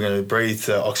 Okay, so we're going to breathe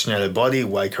to oxygenate her body,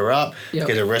 wake her up,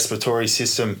 get her respiratory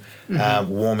system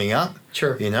warming up.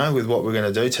 Sure. With what we're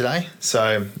going to do today.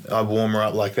 So I warm her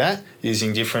up like that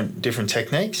using different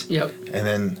techniques. Yep. And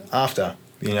then after,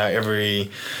 every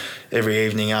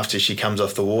evening after she comes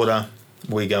off the water,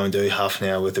 we go and do half an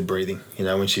hour worth of breathing.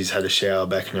 When she's had a shower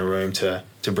back in her room to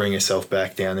bring herself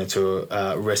back down into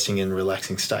a resting and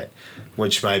relaxing state,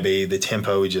 which may be the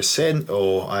tempo we just said,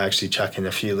 or I actually chuck in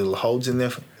a few little holds in there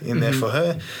for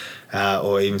her,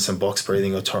 or even some box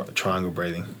breathing or triangle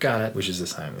breathing. Got it. Which is the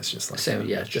same. It's just like same.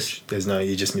 Yeah.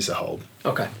 You just miss a hold.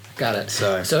 Okay. Got it.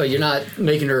 So you're not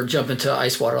making her jump into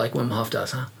ice water like Wim Hof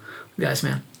does, huh? Guys,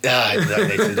 man.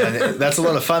 That's a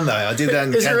lot of fun though. I did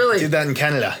that did that in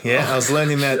Canada. Yeah, I was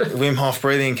learning that Wim Hof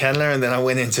breathing in Canada, and then I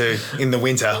went into the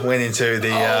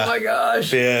oh my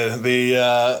gosh,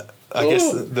 I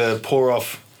guess the pour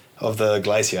off of the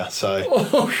glacier. So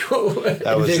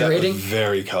that was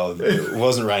very cold. It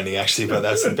wasn't raining actually, but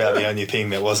that's about the only thing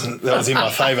that was in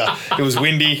my favour. It was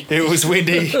windy. It was the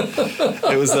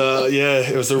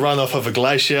runoff of a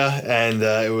glacier, and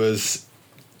it was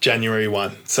January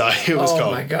 1, so it was cold.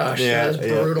 Oh my gosh, that was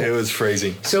brutal. It was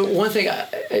freezing. So one thing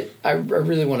I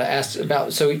really want to ask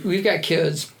about, so we've got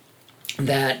kids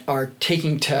that are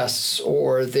taking tests,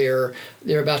 or they're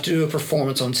about to do a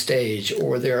performance on stage,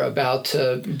 or they're about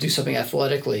to do something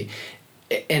athletically,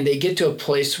 and they get to a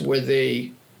place where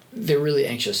they're really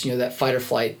anxious. That fight or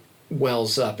flight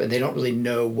wells up, and they don't really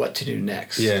know what to do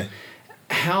next. Yeah.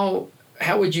 How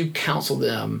how would you counsel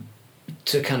them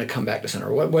to kind of come back to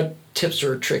center? What tips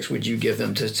or tricks would you give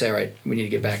them to say, all right, we need to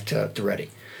get back to ready?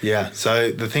 Yeah.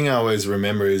 So the thing I always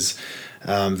remember is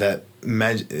that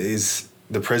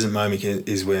the present moment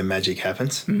is where magic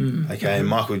happens. Mm-hmm. Okay. And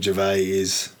Michael Gervais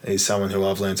is someone who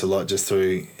I've learnt a lot just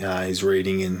through his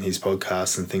reading and his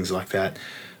podcasts and things like that.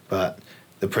 But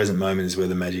the present moment is where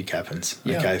the magic happens.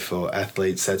 Yeah. Okay. For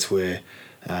athletes, that's where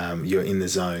you're in the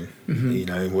zone,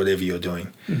 mm-hmm. Whatever you're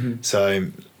doing. Mm-hmm. So,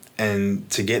 and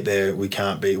to get there, we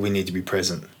need to be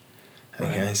present.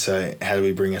 Okay, right. So how do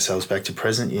we bring ourselves back to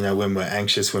present? When we're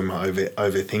anxious, when we're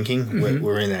overthinking, mm-hmm.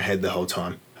 we're in our head the whole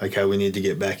time. Okay, we need to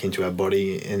get back into our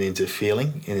body and into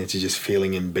feeling and into just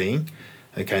feeling and being.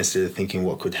 Okay, instead of thinking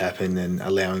what could happen and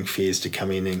allowing fears to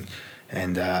come in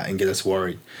and get us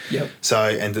worried. Yep. So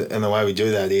and the way we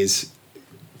do that is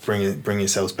bring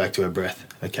yourselves back to our breath.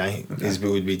 Okay. Is we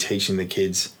would be teaching the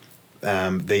kids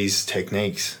these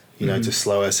techniques, mm-hmm. to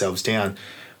slow ourselves down,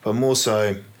 but more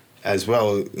so as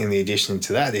well. In the addition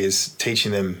to that is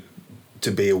teaching them to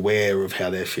be aware of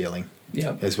how they're feeling.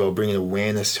 Yeah. As well, bringing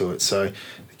awareness to it. So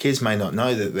the kids may not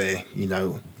know that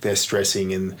they're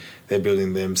stressing and they're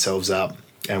building themselves up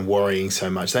and worrying so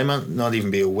much. They might not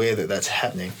even be aware that that's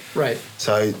happening. Right.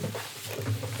 So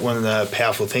one of the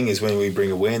powerful things is when we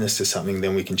bring awareness to something,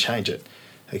 then we can change it.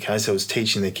 Okay, so it's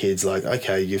teaching the kids like,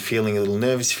 okay, you're feeling a little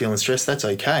nervous, you're feeling stressed, that's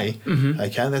okay. Mm-hmm.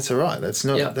 Okay, that's all right. That's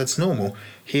normal.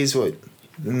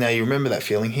 Now you remember that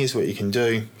feeling, here's what you can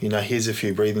do. Here's a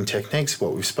few breathing techniques,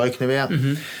 what we've spoken about.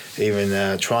 Mm-hmm.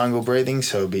 Even triangle breathing,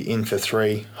 so it'll be in for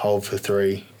 3, hold for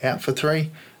 3, out for 3.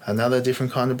 Another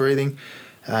different kind of breathing.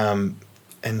 And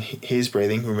here's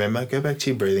breathing. Remember, go back to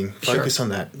your breathing. Focus on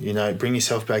that. Bring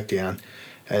yourself back down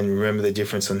and remember the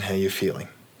difference on how you're feeling.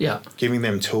 Yeah. Giving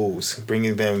them tools,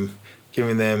 teaching them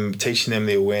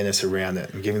the awareness around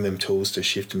it and giving them tools to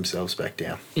shift themselves back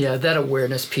down. Yeah, that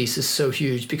awareness piece is so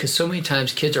huge because so many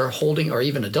times kids are holding, or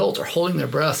even adults are holding their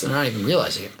breath and not even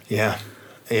realizing it. Yeah.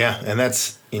 Yeah. And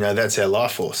that's our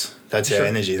life force. That's our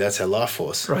energy. That's our life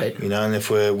force. Right. And if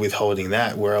we're withholding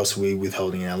that, where else are we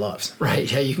withholding our lives? Right.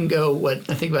 Yeah. You can go, I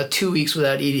think about 2 weeks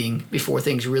without eating before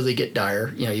things really get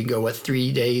dire. You can go,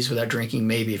 3 days without drinking,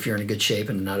 maybe if you're in a good shape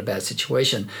and not a bad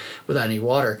situation, without any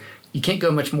water. You can't go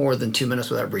much more than 2 minutes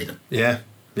without breathing. Yeah.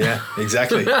 Yeah.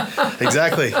 Exactly.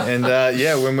 Exactly. And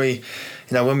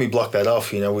when we block that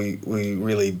off, we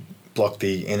really block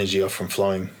the energy off from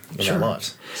flowing in our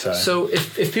lives. So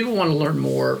if people want to learn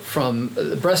more from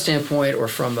the breath standpoint or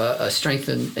from a strength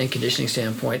and conditioning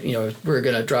standpoint, we're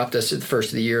going to drop this at the first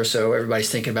of the year, so everybody's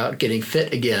thinking about getting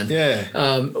fit again.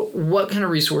 Yeah. What kind of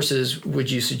resources would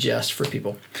you suggest for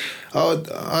people?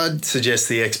 I'd suggest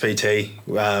the XPT,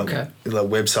 the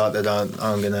website that I'll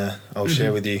mm-hmm.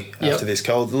 share with you after this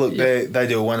call. Look, they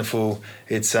do a wonderful.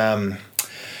 It's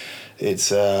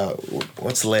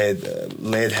what's Laird?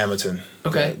 Laird Hamilton.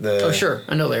 Okay. Sure.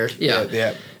 I know Laird. Yeah.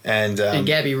 Yeah. And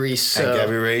Gabby Reese.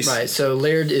 Right. So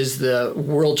Laird is the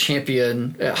world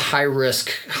champion, high risk,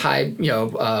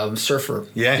 surfer.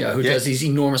 Yeah. Who does these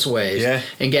enormous waves. Yeah.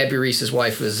 And Gabby Reese, his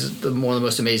wife, is one of the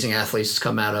most amazing athletes to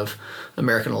come out of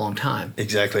America in a long time.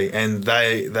 Exactly. And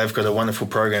they've got a wonderful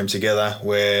program together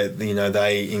where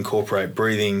they incorporate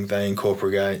breathing, they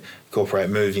incorporate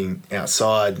moving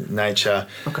outside nature,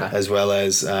 as well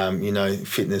as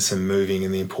fitness and moving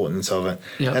and the importance of it.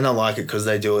 Yep. And I like it because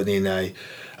they do it in a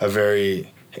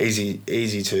very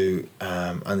easy to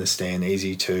understand,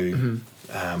 easy to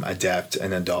mm-hmm. Adapt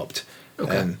and adopt.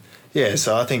 Okay. And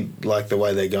so I think like the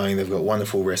way they're going, they've got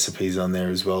wonderful recipes on there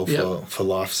as well for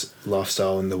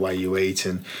lifestyle and the way you eat,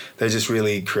 and they're just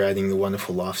really creating the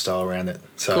wonderful lifestyle around it.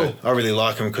 So I really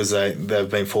like them because they've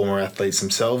been former athletes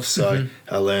themselves, so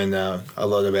mm-hmm. I learned a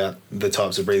lot about the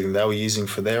types of breathing they were using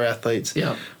for their athletes,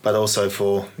 but also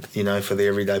for the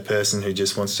everyday person who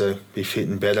just wants to be fit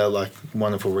and better. Like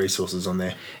wonderful resources on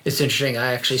there. It's interesting.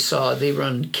 I actually saw they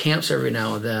run camps every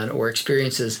now and then or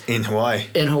experiences in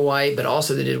Hawaii, but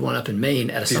also they did one up in Maine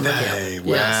at a summer camp.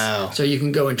 Wow. Yes. So you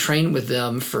can go and train with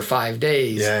them for 5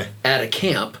 days at a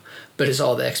camp, but it's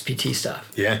all the XPT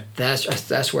stuff. Yeah.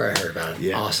 That's where I heard about it.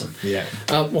 Yeah. Awesome. Yeah.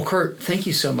 Well, Kurt, thank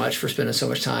you so much for spending so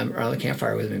much time around the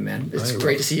campfire with me, man. It's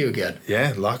great to see you again.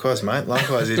 Yeah, likewise, mate.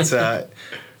 Likewise. It's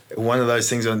one of those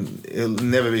things it'll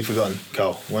never be forgotten,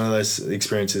 Cole. One of those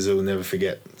experiences I will never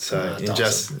forget. So in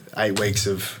just 8 weeks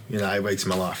of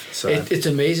my life. So it's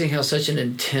amazing how such an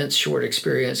intense short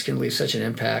experience can leave such an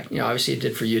impact. Obviously it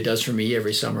did for you, it does for me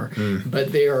every summer.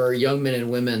 But there are young men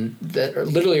and women that are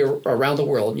literally around the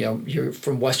world. You're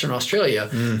from Western Australia.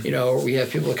 We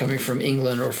have people coming from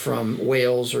England or from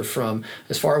Wales or from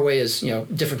as far away as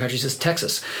different countries as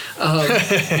Texas.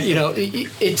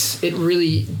 It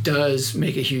really does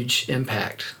make a huge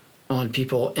impact on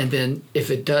people. And then if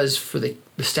it does for the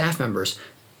staff members,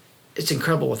 it's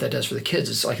incredible what that does for the kids.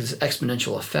 It's like this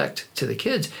exponential effect to the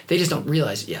kids. They just don't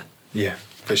realize it yet. Yeah,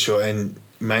 for sure. And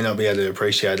may not be able to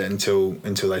appreciate it until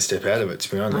they step out of it,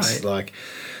 to be honest. Right.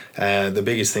 The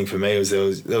biggest thing for me was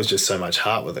there was just so much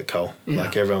heart with it, Cole. Yeah.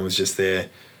 Like everyone was just there,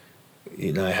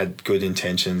 had good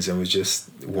intentions and was just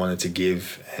wanted to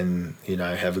give and,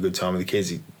 have a good time with the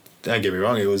kids. Don't get me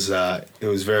wrong, it was full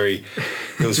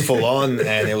on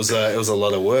and it was a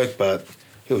lot of work, but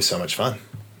it was so much fun.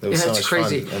 It was so much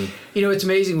crazy. fun. And it's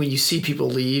amazing when you see people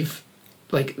leave.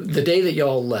 Like the day that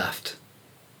y'all left,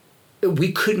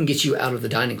 we couldn't get you out of the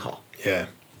dining hall. Yeah.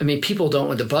 I mean, people don't,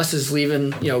 when the bus is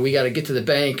leaving, we got to get to the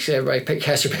bank, so everybody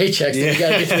cash their paychecks, then you got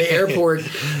to get to the airport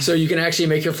so you can actually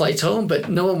make your flights home,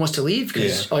 but no one wants to leave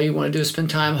because all you want to do is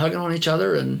spend time hugging on each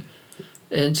other and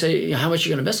say how much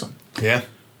you're going to miss them. Yeah.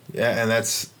 Yeah, and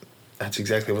that's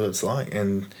exactly what it's like,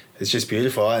 and it's just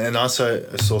beautiful. And also,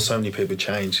 I saw so many people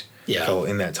change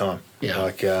in that time. Yeah.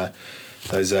 Like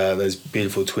those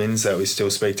beautiful twins that we still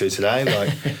speak to today,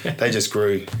 like they just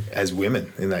grew as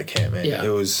women in that camp, man. Yeah. It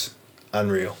was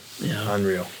unreal. Yeah.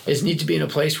 Unreal. It's neat to be in a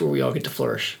place where we all get to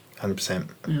flourish. 100%.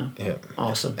 Yeah.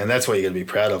 Awesome. And that's what you got to be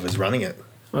proud of, is running it.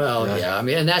 Well, yeah. I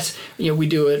mean, and that's, we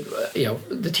do it,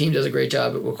 the team does a great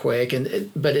job at WCWAC,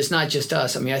 but it's not just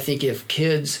us. I mean, I think if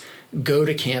kids go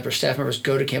to camp or staff members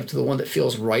go to camp to the one that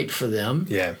feels right for them,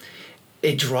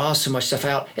 it draws so much stuff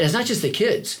out. And it's not just the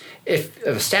kids. If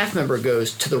a staff member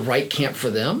goes to the right camp for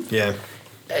them, I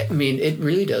mean, it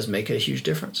really does make a huge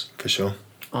difference. For sure.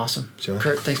 Awesome. Sure.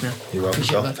 Kurt, thanks, man. You're welcome,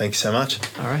 Joel. Thank you so much.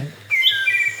 All right.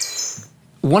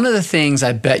 One of the things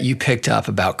I bet you picked up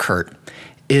about Kurt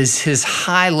is his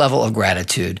high level of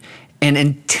gratitude and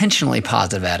intentionally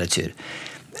positive attitude.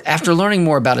 After learning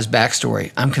more about his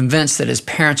backstory, I'm convinced that his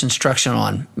parents' instruction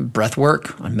on breath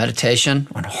work, on meditation,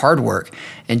 on hard work,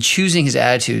 and choosing his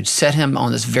attitude set him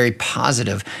on this very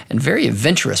positive and very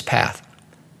adventurous path.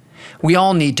 We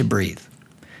all need to breathe.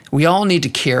 We all need to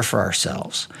care for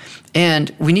ourselves.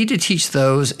 And we need to teach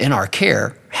those in our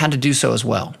care how to do so as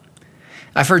well.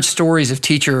 I've heard stories of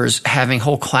teachers having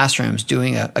whole classrooms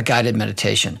doing a guided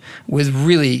meditation with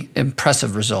really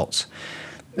impressive results.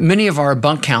 Many of our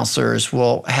bunk counselors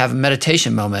will have a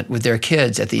meditation moment with their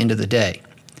kids at the end of the day.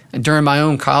 And during my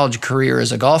own college career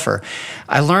as a golfer,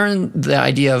 I learned the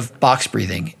idea of box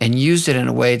breathing and used it in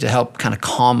a way to help kind of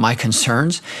calm my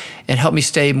concerns and help me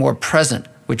stay more present,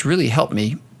 which really helped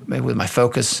me with my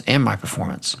focus and my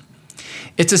performance.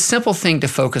 It's a simple thing to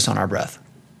focus on our breath,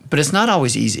 but it's not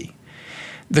always easy.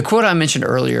 The quote I mentioned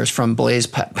earlier is from Blaise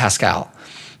Pascal.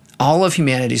 All of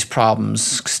humanity's problems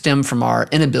stem from our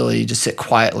inability to sit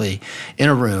quietly in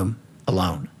a room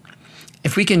alone.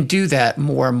 If we can do that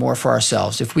more and more for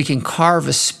ourselves, if we can carve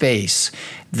a space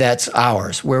that's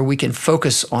ours, where we can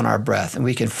focus on our breath and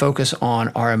we can focus on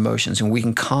our emotions and we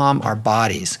can calm our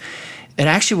bodies, it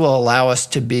actually will allow us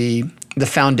to be the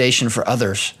foundation for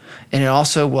others. And it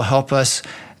also will help us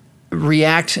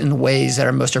react in ways that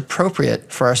are most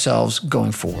appropriate for ourselves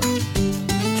going forward.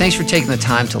 Thanks for taking the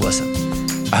time to listen.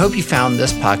 I hope you found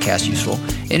this podcast useful,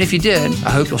 and if you did,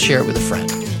 I hope you'll share it with a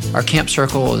friend. Our camp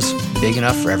circle is big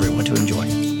enough for everyone to enjoy.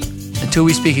 Until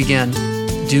we speak again,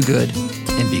 do good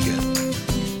and be good.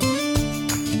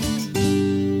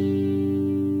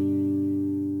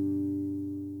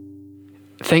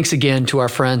 Thanks again to our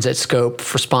friends at Scope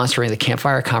for sponsoring the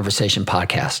Campfire Conversation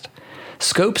podcast.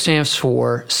 SCOPE stands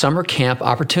for Summer Camp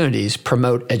Opportunities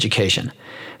Promote Education.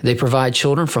 They provide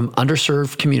children from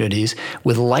underserved communities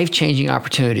with life-changing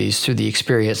opportunities through the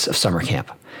experience of summer camp.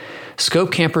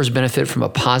 SCOPE campers benefit from a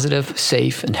positive,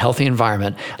 safe, and healthy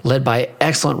environment led by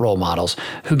excellent role models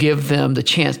who give them the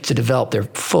chance to develop their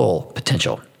full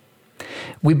potential.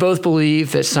 We both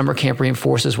believe that summer camp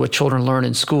reinforces what children learn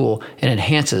in school and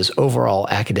enhances overall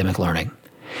academic learning.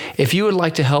 If you would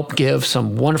like to help give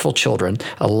some wonderful children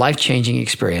a life-changing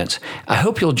experience, I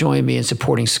hope you'll join me in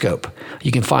supporting SCOPE.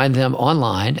 You can find them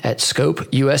online at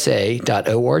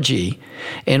scopeusa.org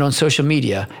and on social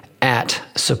media at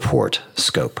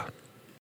SupportSCOPE.